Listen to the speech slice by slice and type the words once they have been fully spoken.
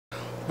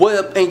What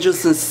up,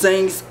 angels and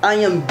saints? I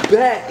am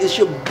back. It's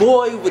your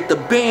boy with the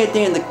band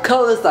and the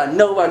colors. I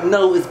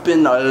know it's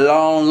been a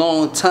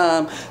long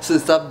time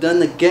since I've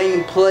done the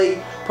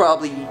gameplay.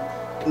 Probably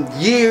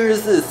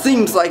years. It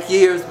seems like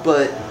years,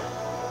 but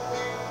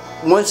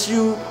once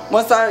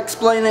I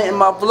explain it in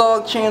my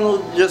vlog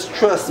channel, just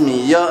trust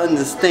me, y'all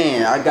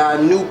understand. I got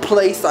a new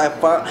place. I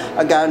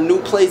got a new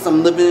place.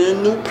 I'm living in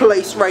a new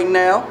place right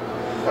now.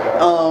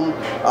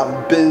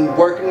 I've been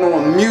working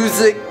on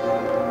music,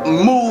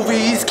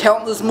 movies,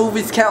 countless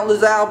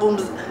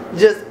albums.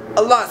 Just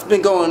a lot's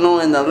been going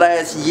on in the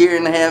last year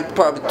and a half,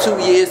 probably 2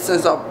 years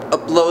since I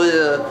uploaded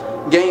a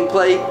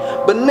gameplay.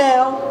 But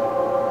now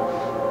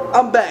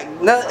I'm back.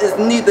 Now it's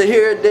neither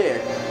here or there.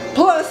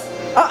 Plus,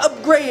 I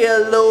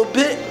upgraded a little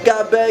bit.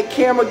 Got a better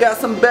camera, got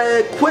some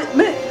better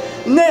equipment.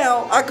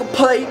 Now I can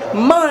play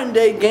modern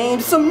day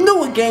games, some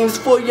newer games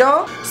for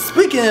y'all.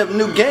 Speaking of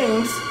new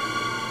games,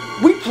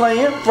 we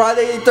playing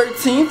Friday the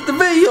 13th, the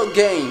video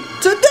game,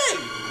 today.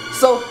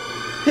 So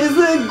here's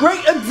a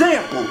great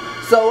example.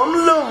 So I'm a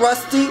little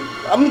rusty.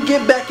 I'm gonna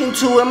get back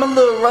into it. I'm a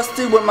little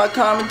rusty with my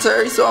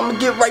commentary, so I'm gonna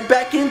get right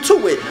back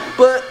into it.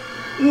 But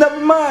never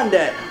mind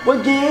that.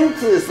 We're getting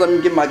into this. Let me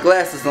get my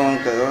glasses on,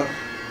 cause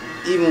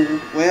even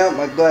without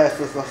my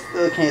glasses, I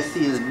still can't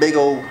see this big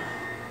old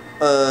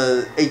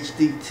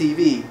HD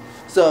TV.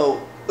 So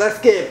let's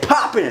get it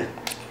popping.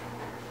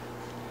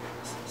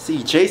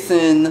 See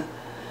Jason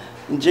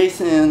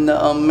in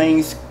the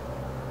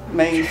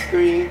main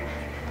screen.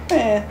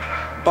 Man,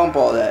 bump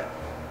all that.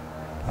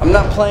 I'm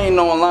not playing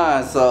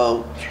online,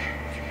 so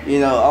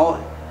I'm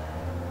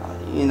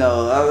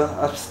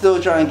still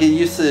trying to get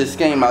used to this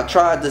game. I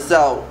tried this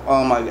out.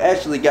 I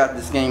actually got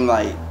this game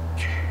like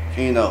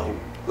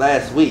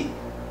last week.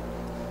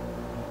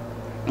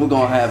 We're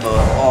gonna have a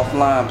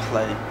offline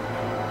play.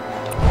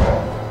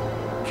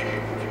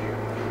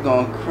 We're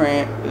gonna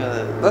crank.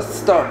 Let's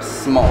start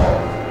small.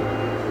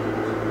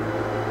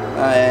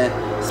 And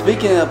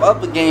speaking of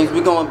other games,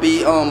 we're gonna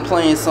be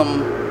playing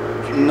some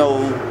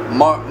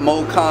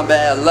Mortal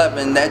Kombat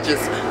 11. That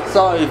just,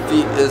 sorry if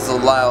it's a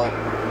loud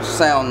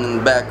sound in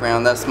the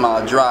background. That's my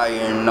dryer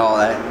and all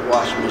that,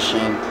 washing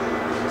machine.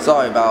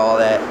 Sorry about all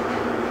that.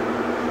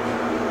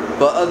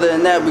 But other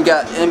than that, we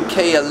got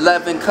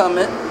MK11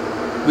 coming.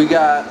 We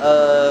got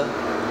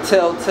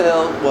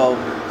Telltale, well,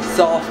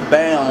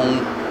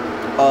 soft-bound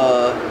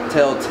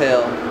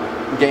Telltale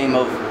game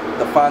of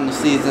the final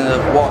season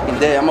of Walking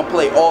Dead. I'm gonna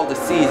play all the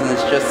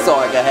seasons just so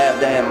I can have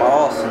that in my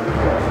arsenal.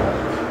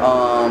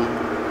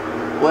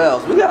 What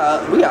else? We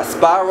got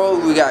Spyro,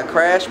 we got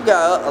Crash, we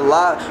got a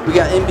lot. We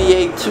got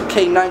NBA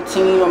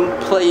 2K19. I'm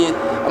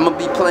gonna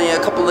be playing a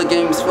couple of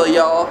games for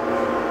y'all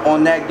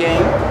on that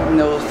game.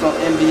 Some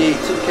NBA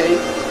 2K.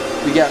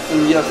 We got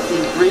some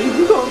UFC 3.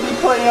 We're gonna be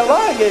playing a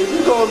lot of games.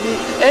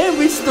 And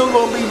we still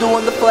gonna be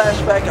doing the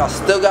flashback. I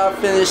still gotta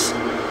finish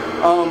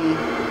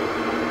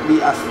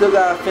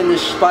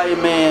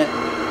Spider-Man,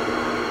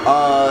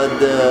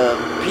 the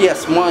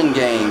PS1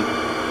 game.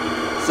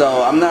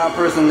 So I'm not a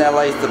person that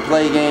likes to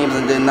play games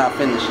and then not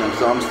finish them.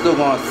 So I'm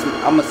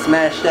gonna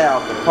smash that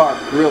out the park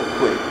real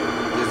quick.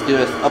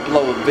 Just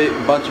upload a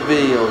bunch of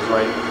videos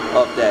right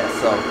up that.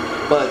 So,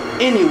 but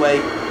anyway,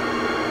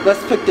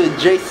 let's pick the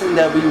Jason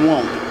that we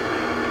want.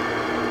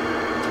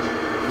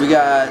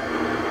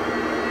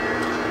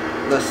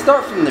 Let's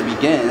start from the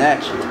beginning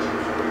actually.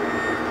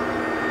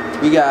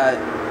 We got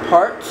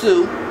Part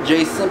 2,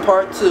 Jason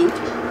Part 2,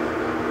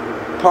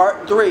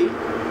 Part 3,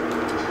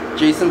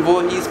 Jason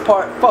Voorhees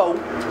Part 4,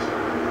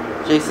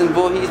 Jason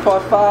Voorhees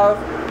Part 5,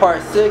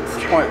 Part 6,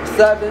 Part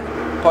 7,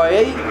 Part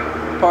 8,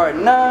 Part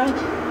 9,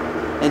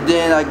 and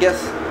then I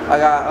guess I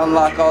gotta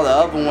unlock all the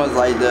other ones,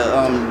 like the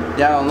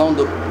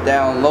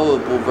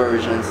downloadable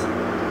versions,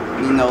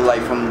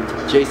 like from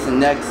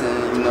Jason X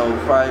and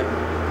Friday,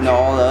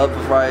 all the other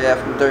Friday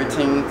after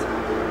 13th.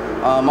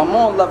 I'm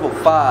on level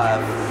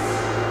 5.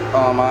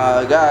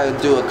 I gotta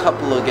do a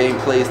couple of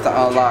gameplays to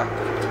unlock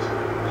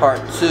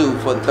Part 2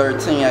 for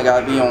 13. I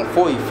gotta be on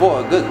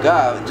 44. Good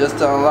God, just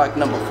to unlock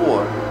number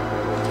 4.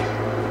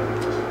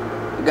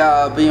 I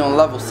gotta be on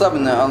level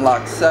 7 to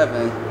unlock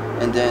 7,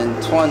 and then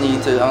 20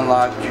 to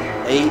unlock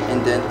 8,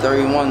 and then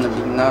 31 to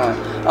be 9.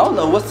 I don't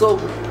know what's so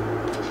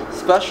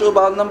special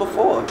about number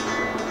 4.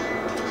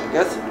 I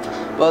guess,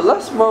 but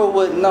let's roll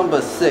with number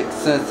 6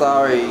 since I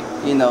already,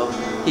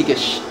 he could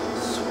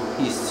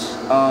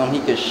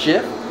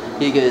shift.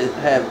 He could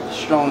have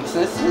strong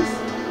senses,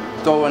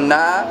 throwing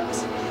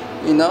knives,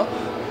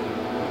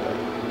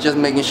 Just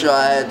making sure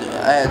I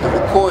had the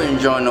recording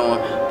joint on,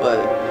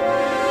 but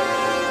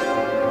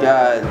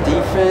got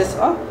defense.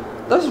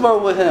 Let's roll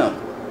with him.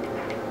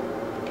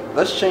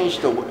 Let's change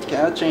can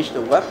I change the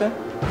weapon?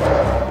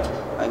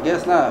 I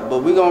guess not,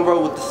 but we're gonna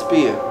roll with the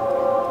spear.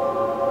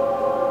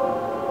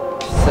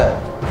 Set.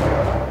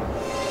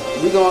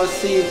 We're gonna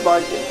see if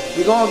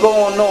we're gonna go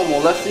on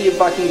normal. Let's see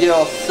if I can get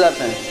all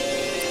 7.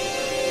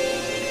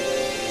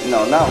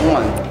 No, not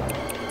 1.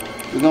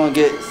 We're gonna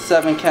get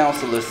 7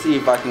 counselors, see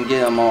if I can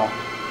get them all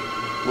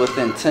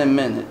within 10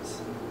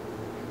 minutes.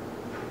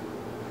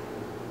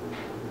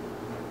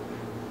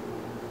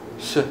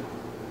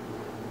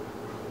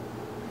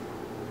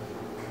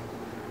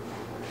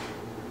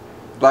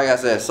 Like I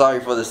said, sorry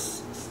for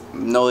this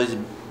noise,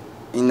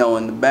 you know,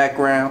 in the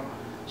background.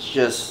 It's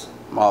just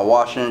my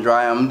washing and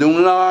drying. I'm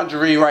doing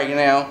laundry right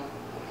now,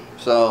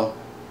 so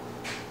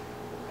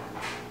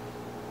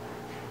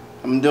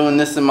I'm doing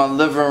this in my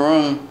living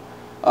room,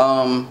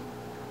 on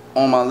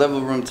my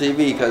living room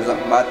TV, because I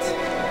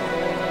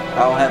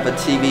don't have a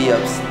TV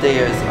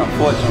upstairs.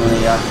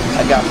 Unfortunately,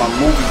 I got my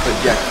movie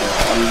projector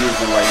I'm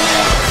using right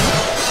now.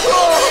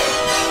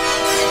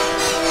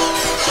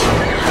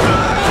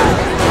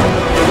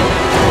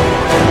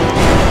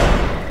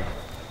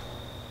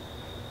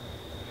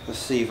 Let's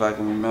see if I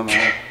can remember.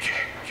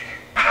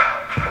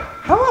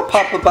 How do I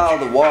pop up out of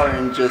the water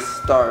and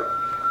just start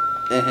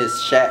in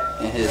his shack,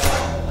 in his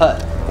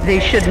hut? They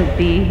shouldn't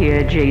be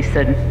here,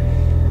 Jason.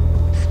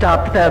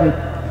 Stop them.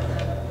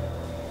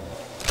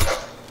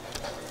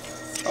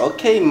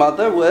 Okay,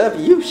 mother, whatever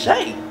you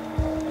say.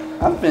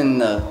 I'm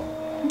finna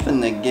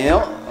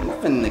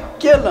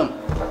kill him.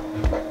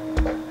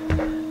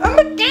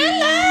 I'ma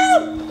kill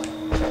him!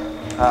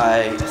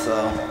 Alright,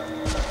 so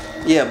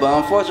yeah, but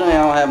unfortunately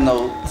I don't have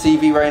no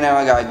TV right now.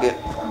 I gotta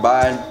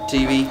buy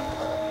TV.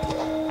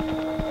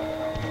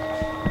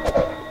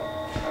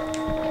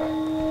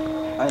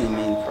 I didn't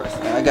mean first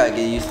thing. I gotta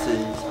get used to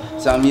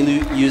this. So I'm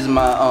using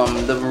my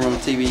living room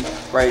TV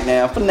right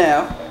now for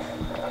now.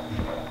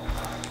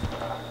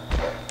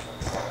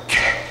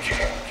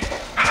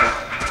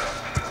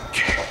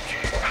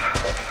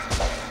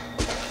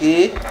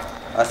 Okay,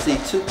 I see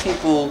two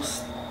people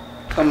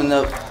coming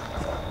up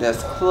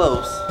that's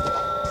close.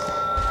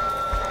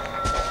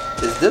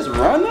 Is this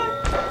running?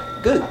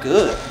 Good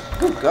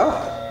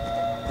God.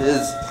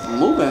 His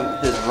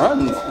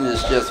run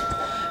is just,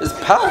 it's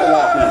power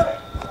walking.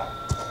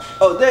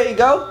 Oh, there you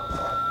go.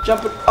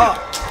 Jumping up.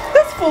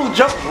 This fool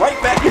jumped right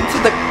back into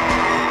the...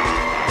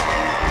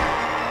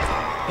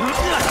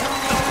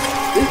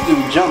 This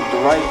dude jumped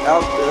right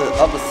out the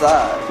other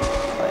side.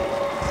 Like,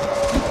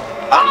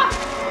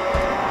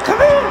 come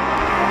here.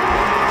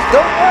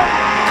 Don't run.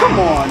 Come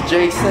on,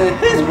 Jason.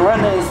 His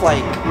running is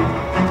like...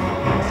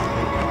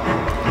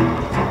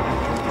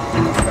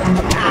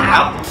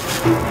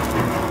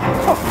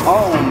 Come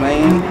on,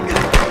 man.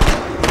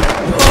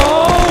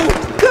 Oh,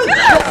 good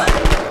job.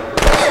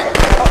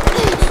 Oh,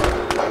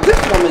 this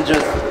woman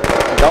just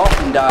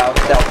dolphin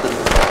dived out the...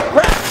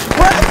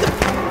 Grab the...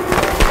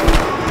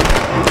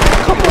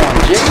 Come on,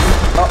 Jason.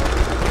 Oh.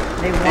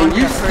 And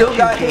you still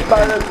got hit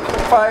by the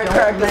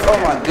firecrackers? Oh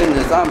my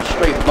goodness, I'm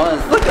straight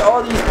buns. Look at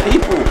all these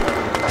people.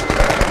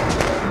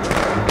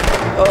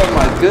 Oh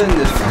my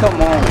goodness,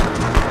 come on.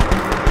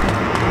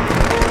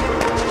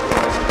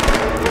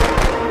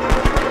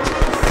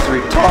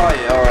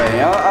 Retarded. Alright,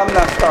 I'm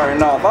not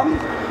starting off. I'm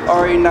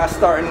already not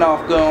starting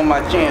off good on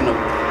my channel.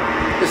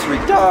 It's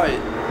retarded.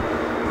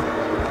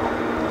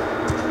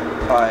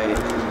 Alright,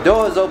 the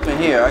door's open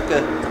here. I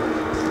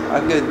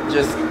could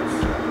just...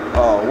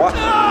 Oh,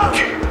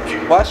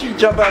 watch you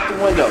jump out the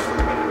window.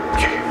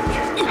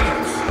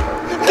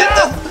 Get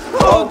the...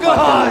 Oh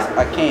God!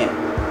 I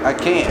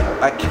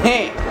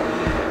can't.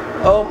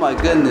 Oh my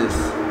goodness.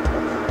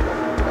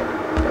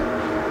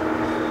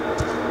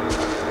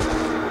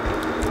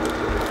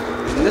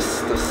 This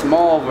is the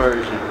small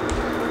version.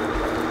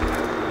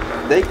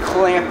 They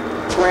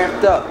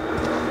clamped up.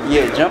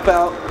 Yeah, jump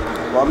out.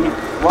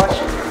 Watch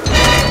it.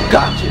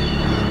 Gotcha.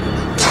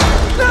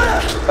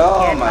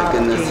 Oh my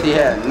goodness, he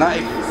had a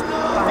knife.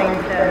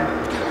 Find them.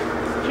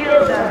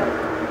 Kill them.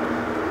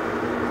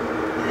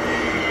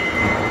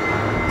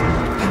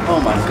 Oh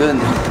my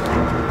goodness.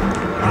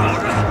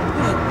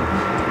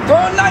 Throw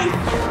a knife.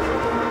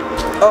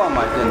 Oh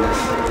my goodness.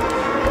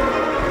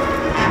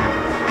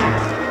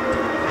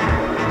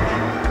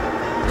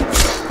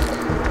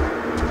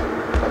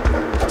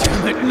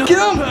 Get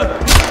him!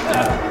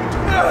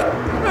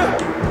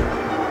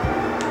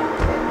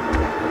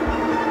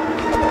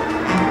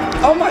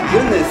 Oh my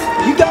goodness,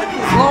 you got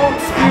this long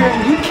spear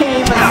and you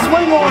can't even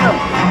swing on him!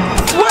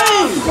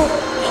 Swing!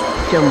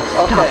 Don't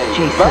stop,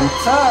 Jason. By the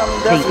time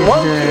that's they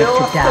one deserve kill,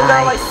 to I still got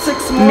die. like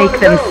 6 more Make to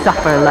them go.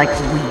 suffer like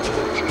we did.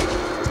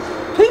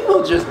 People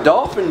just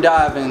dolphin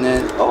diving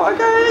and... Oh, I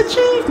got an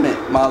achievement.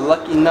 My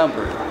lucky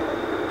number.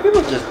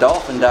 People just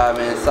dolphin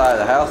diving inside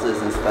the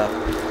houses and stuff.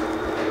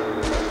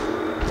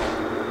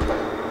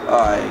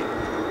 Alright.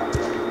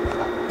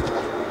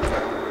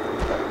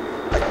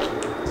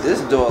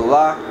 This door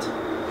locked.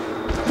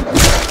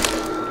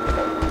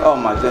 Oh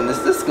my goodness,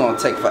 this is gonna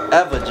take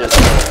forever just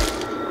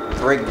to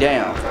break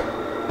down.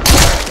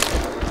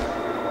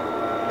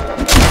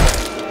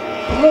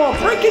 Come on,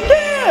 break it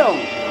down!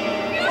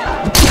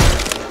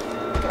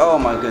 Oh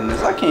my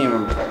goodness, I can't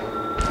even...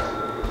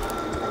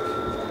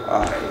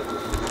 Alright.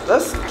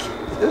 Let's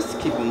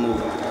keep it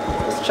moving.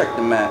 Let's check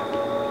the map.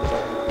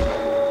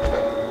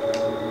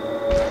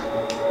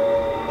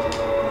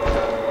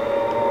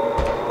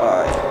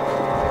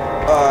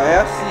 Alright,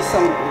 I see a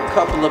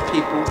couple of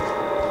people.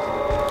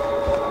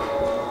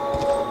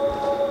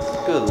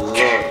 Good lord.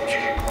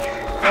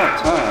 Oh,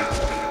 time.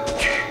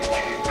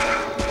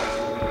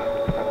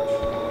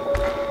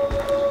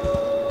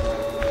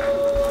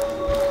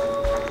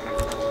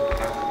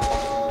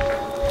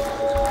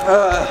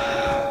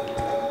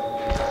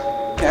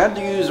 Can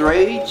I use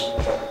rage?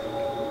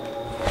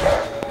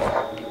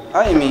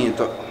 I didn't mean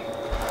to.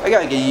 I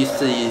gotta get used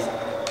to these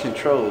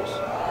controls.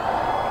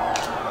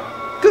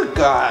 Good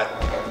God!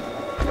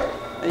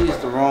 I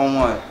used the wrong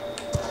one.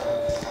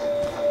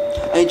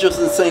 Angels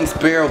and Saints,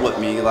 bear with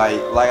me. Like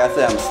I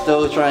said, I'm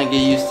still trying to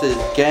get used to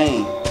this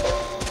game.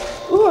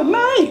 Ooh, a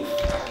knife!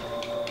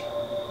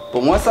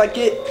 But once I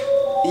get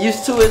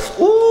used to it,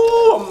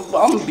 ooh,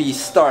 I'm gonna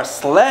start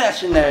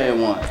slashing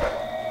everyone.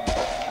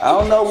 I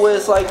don't know what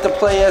it's like to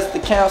play as the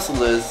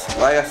counselors.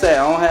 Like I said,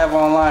 I don't have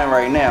online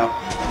right now.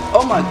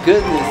 Oh my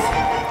goodness!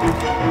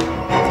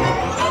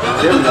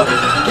 There we go.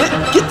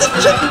 Get this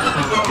chick!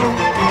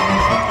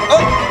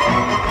 Oh!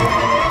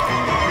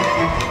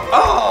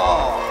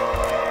 Oh!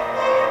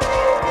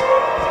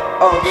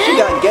 Oh, she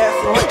got gas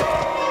in her.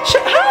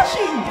 How's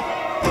she?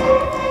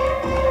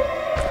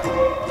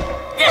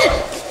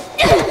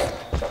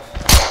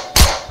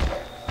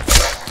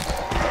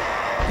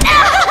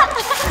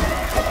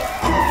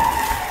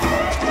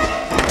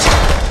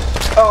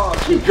 Oh,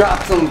 she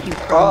dropped some.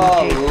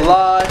 Oh,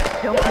 Lord.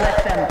 Don't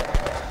let them.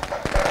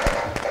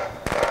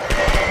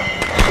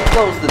 She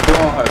closed the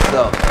door on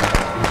herself.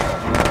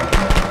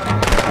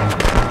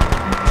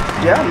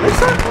 Did I miss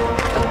her?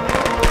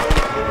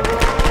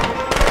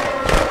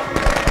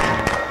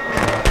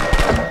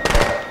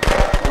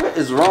 What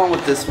is wrong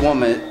with this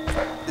woman?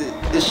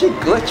 Is she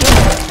glitching?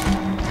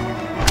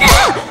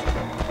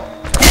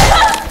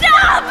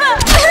 Stop!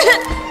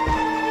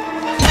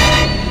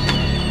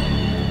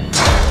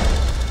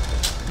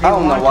 I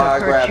don't know why I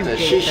grabbed her. I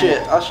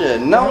should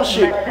have known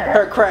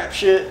her crap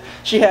shit.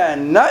 She had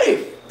a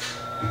knife.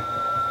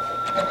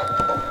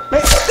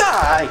 Man,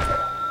 die!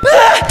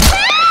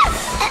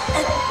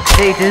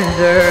 They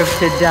deserve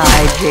to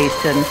die,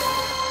 Jason.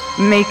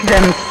 Make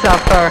them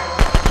suffer.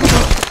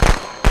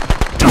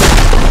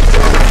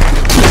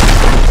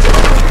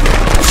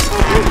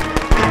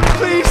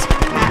 Please!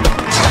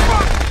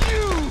 Fuck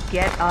you!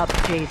 Get up,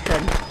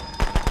 Jason.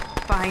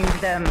 Find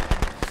them.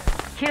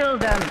 Kill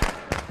them.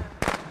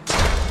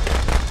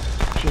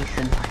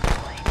 Jason, my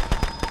boy,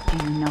 do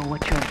you know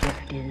what your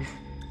gift is?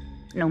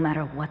 No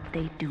matter what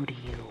they do to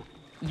you,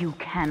 you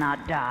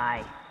cannot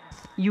die.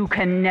 You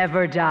can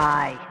never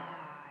die.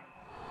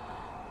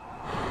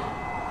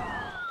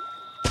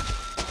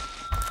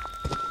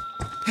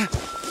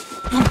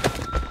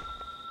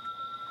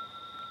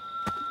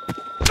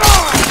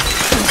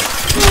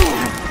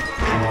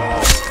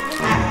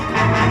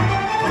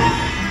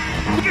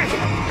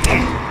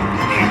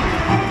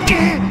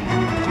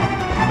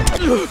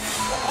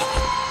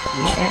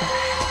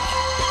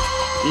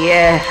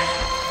 Yes.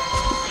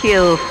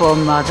 Kill for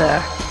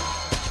Mother.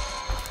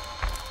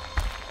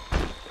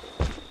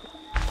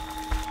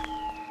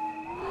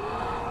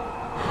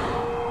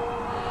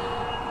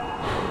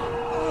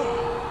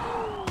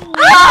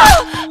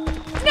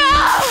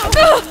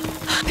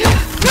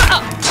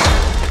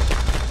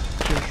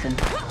 Jason,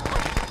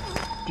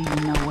 do you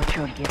know what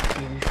your gift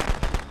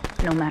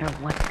is? No matter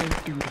what they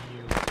do to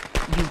you,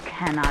 you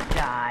cannot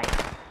die.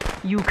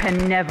 You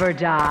can never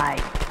die.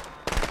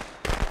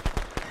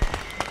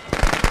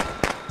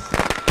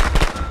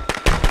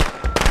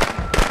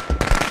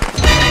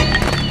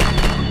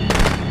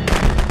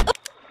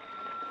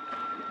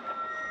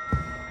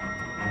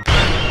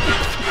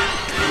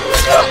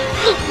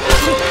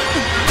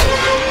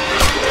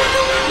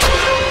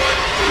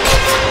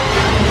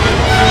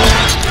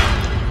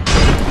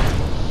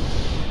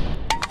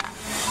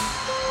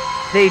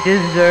 They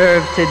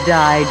deserve to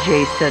die,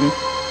 Jason.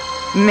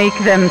 Make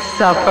them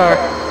suffer.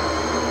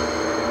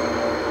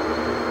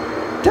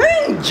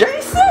 Dang,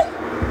 Jason!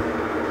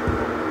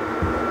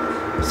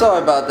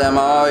 Sorry about that,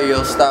 my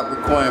audio stopped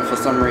recording for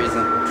some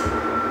reason.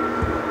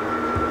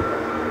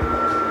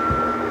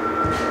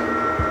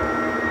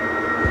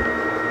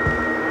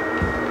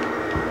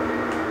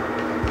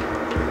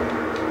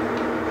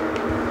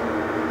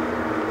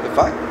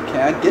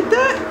 Can I get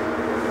that?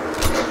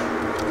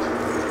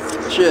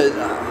 Shit,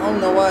 I don't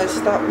know why it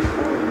stopped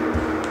recording.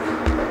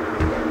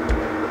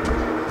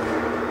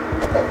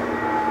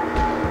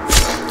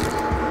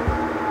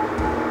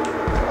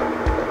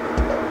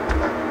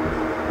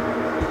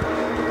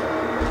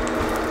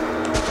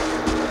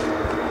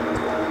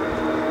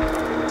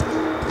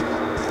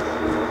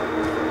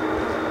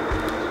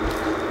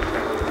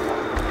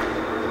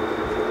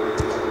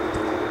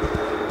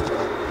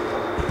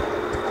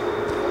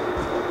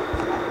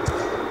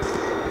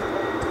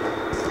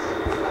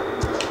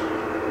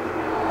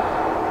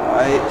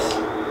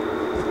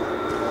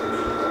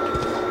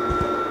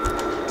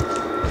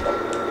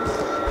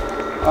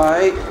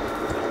 Alright,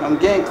 I'm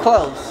getting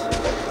close.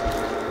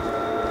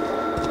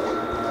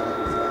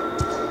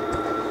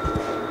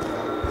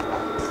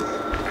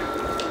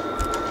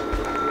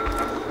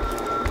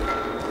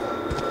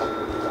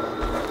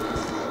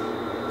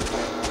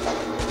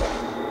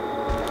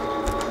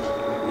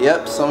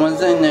 Yep,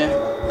 someone's in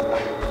there.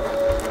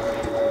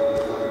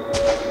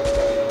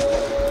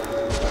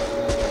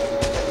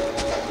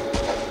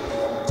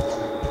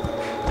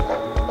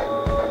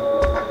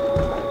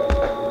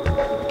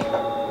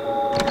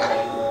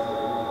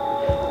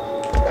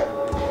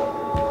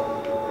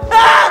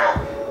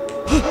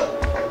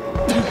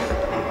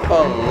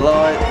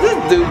 lord. This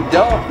dude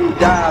Dolphin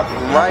died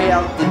right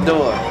out the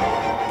door.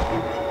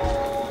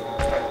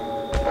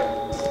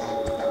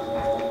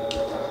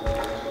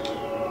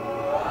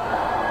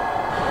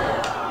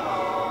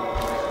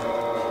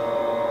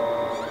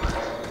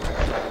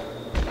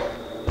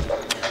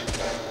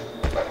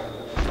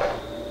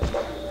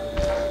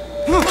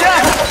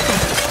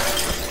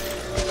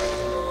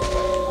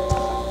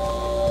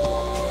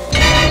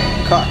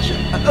 Caught you.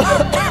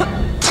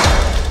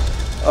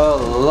 Oh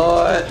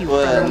lord,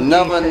 with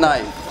another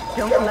knife.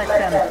 Don't let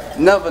them.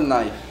 Another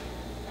knife.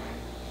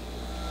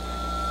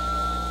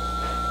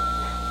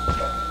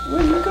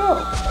 Where'd you go?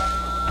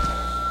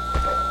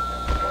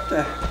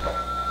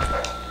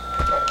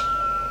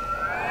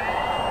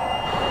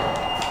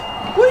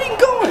 Where you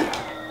going?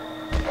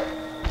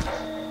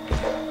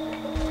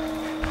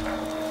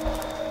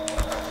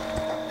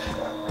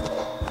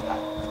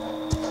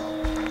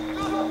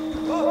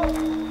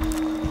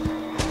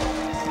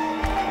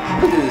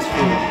 Look at this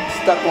fool,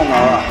 stuck on the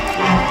rock.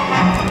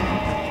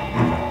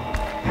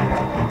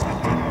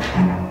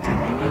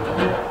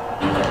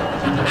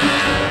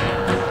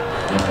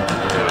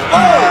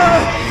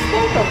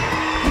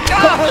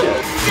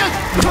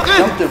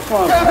 Jumped in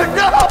front of me.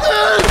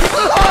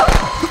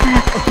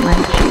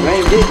 You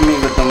ain't getting me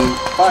with them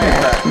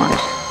firecrackers. My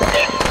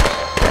special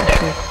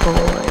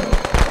boy.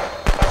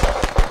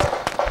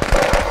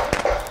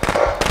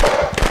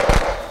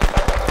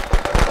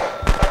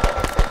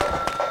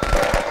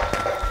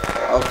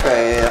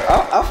 Okay,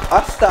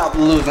 I stopped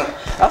losing.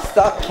 I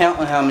stopped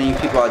counting how many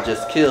people I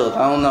just killed.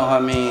 I don't know how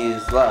many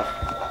is left.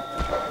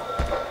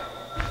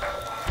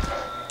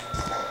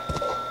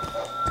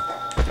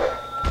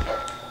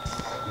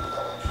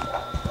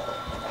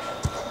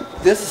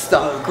 This is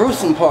the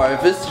gruesome part.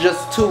 If it's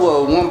just two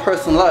or one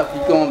person left,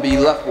 you're gonna be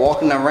left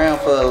walking around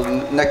for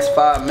the next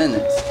 5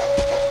 minutes.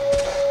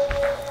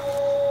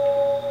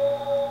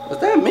 Was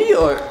that me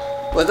or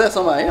was that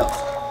somebody else?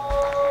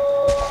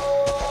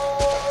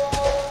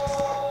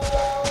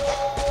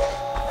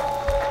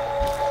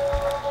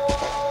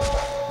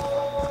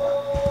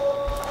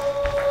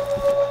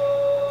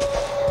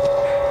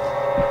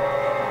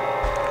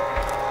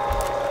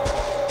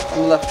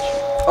 I'm left.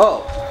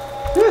 Oh,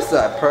 there's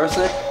that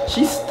person.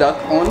 She's stuck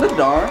on the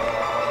darn.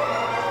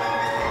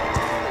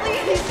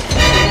 Please,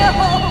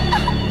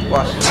 no.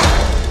 Watch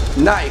this.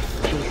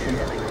 Knife.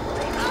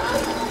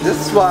 This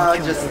is why I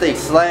just stay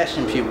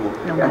slashing people.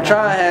 I'm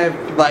trying to have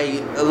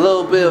like a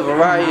little bit of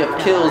variety of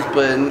kills,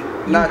 but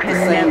not the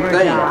same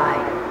thing.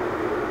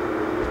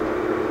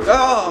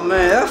 Oh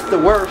man, that's the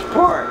worst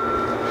part.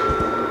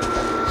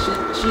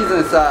 She's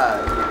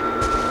inside.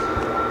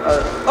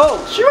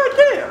 Oh, she right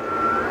there.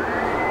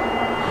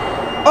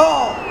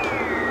 Oh,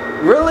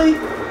 really?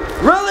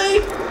 Really?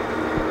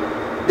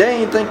 They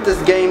ain't think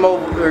this game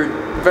over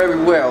very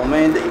well,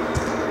 man.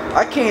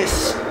 I can't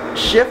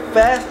shift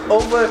fast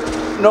over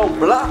no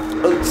block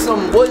of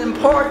some wooden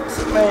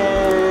parts,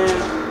 man.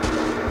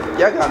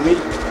 Y'all got me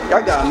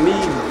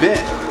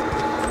bent.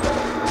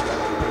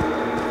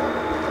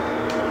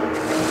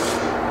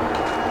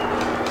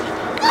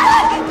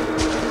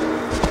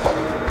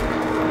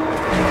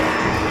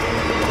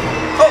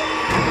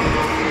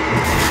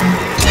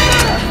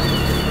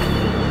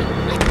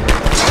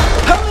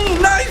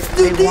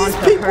 They want These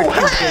to people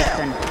hurt you, have.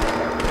 Jason.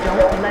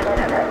 Don't let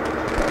them.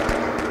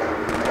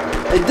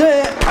 And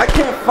then I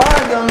can't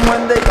find them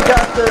when they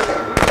got the.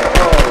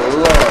 Oh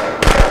lord.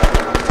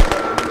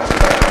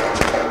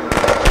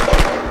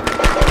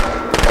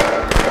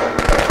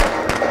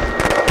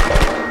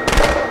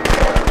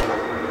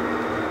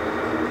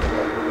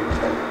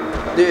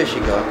 There she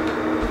go.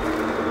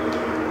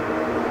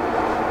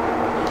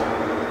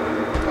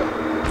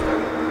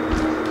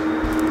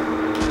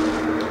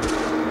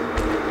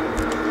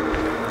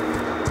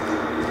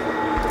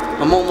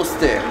 I'm almost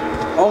there.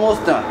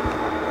 Almost done.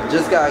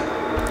 Just got.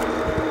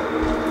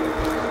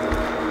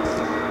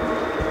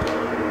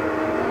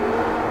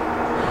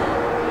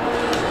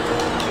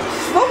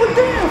 Slow it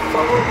down,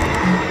 fool.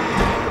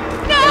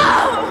 No!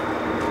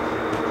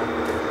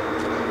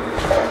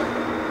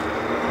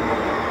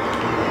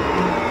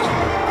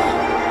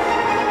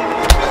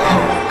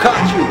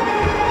 Caught you.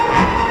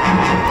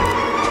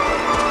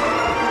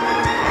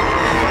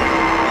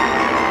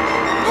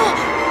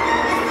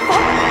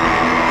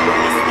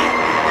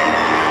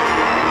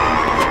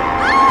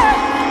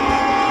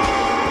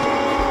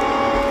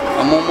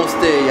 I'm almost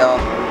there, y'all.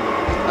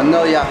 I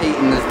know y'all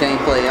hating this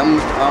gameplay. I'm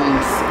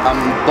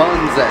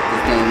buns at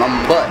this game. I'm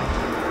butt.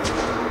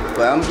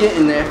 But I'm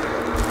getting there.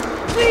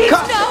 Please,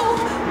 Cut. no!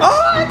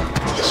 Oh!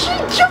 She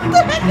jumped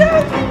the heck out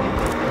of me!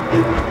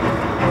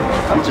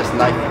 I'm just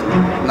knifing.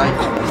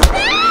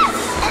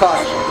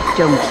 Caution.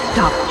 Don't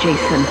stop,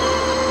 Jason.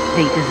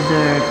 They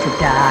deserve to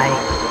die.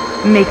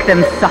 Make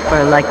them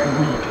suffer like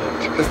we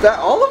did. Is that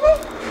all of them?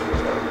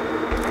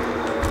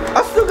 I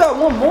still got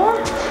one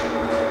more.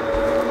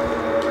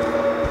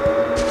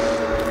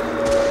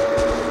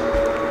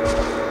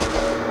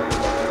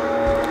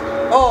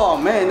 Oh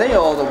man, they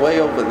all the way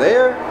over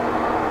there.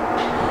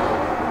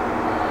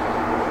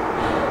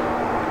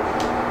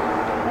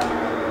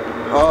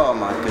 Oh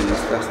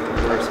That's the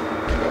worst one.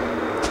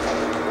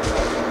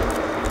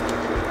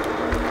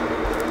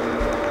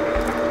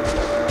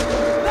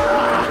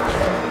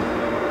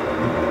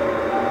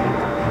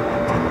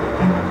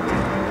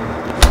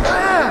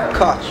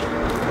 Caught you.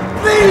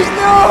 Please,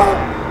 no!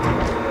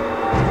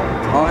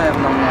 I don't have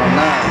no more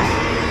knives.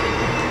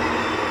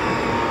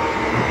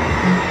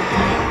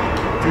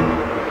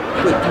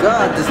 Good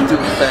God, this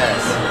dude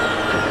fast.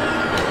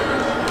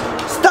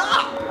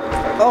 Stop!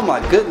 Oh my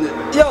goodness.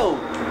 Yo!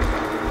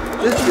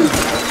 This dude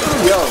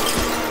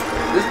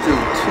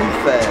too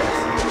fast.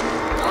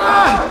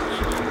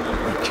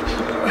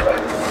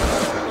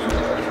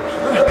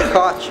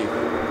 Caught you.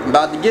 I'm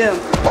about to get him.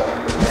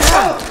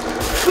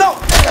 No!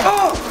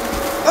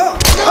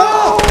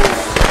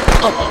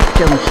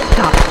 Don't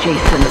stop,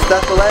 Jason. Is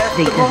that the last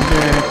They of them?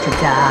 deserve to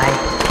die.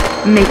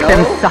 Make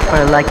them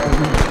suffer like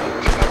we.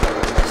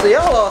 See,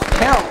 I lost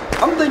count.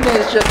 I'm thinking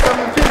it's just 7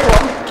 people.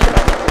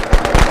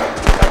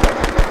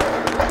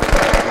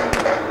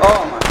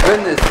 Oh my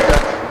goodness.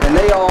 And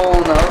they all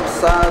on the other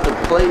side of the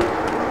plate.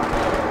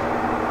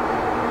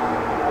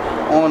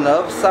 On the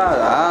other side of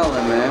the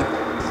island, man.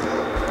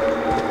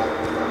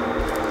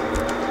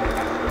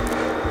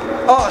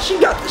 Oh, she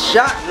got the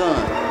shotgun.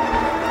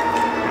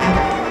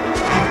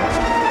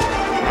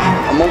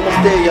 I'm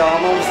almost there, y'all.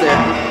 I'm almost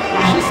there.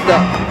 She's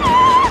stuck.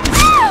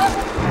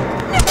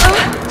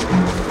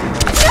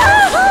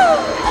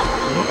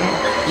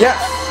 Yes.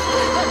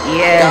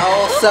 Yes. Got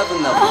all 7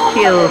 of them.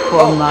 Kill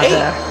for Oh, mother. 8.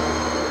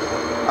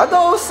 I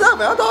thought it was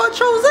 7. I thought I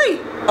chose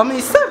 8. I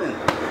mean 7.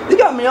 You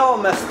got me all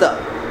messed up.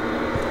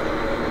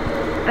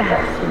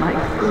 That's my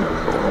good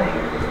boy.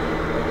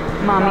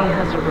 Mommy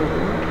has a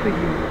reward for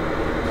you.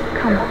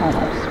 Come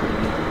home, sweetie.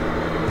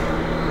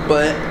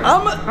 But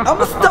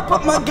I'ma step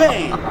up my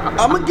game.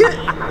 I'ma get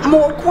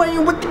more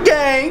acquainted with the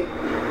game.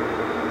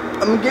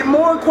 I'ma get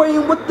more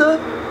acquainted with the,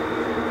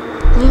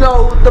 you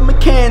know, the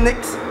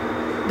mechanics.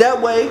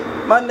 That way,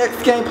 my next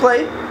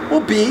gameplay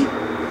will be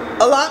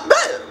a lot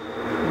better.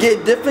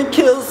 Get different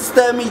kills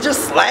instead of me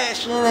just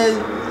slashing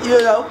and, you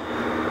know,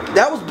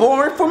 that was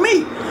boring for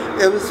me.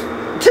 It was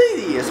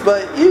tedious,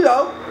 but you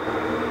know,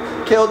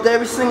 killed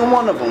every single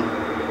one of them.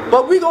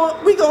 But we gonna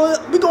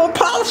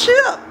polish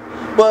it up.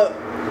 But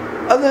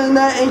other than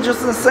that,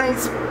 Angels and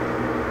Saints,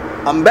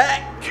 I'm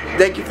back.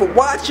 Thank you for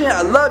watching.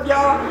 I love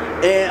y'all,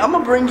 and I'm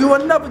gonna bring you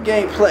another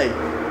gameplay.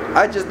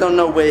 I just don't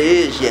know where it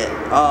is yet.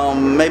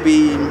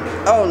 Maybe,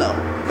 I don't know.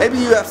 Maybe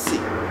UFC.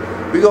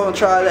 We're gonna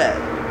try that.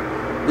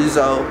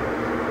 So,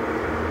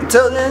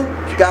 until then,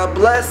 God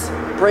bless.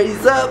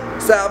 Praise up.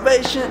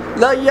 Salvation.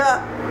 Love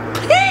ya.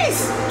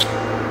 Peace.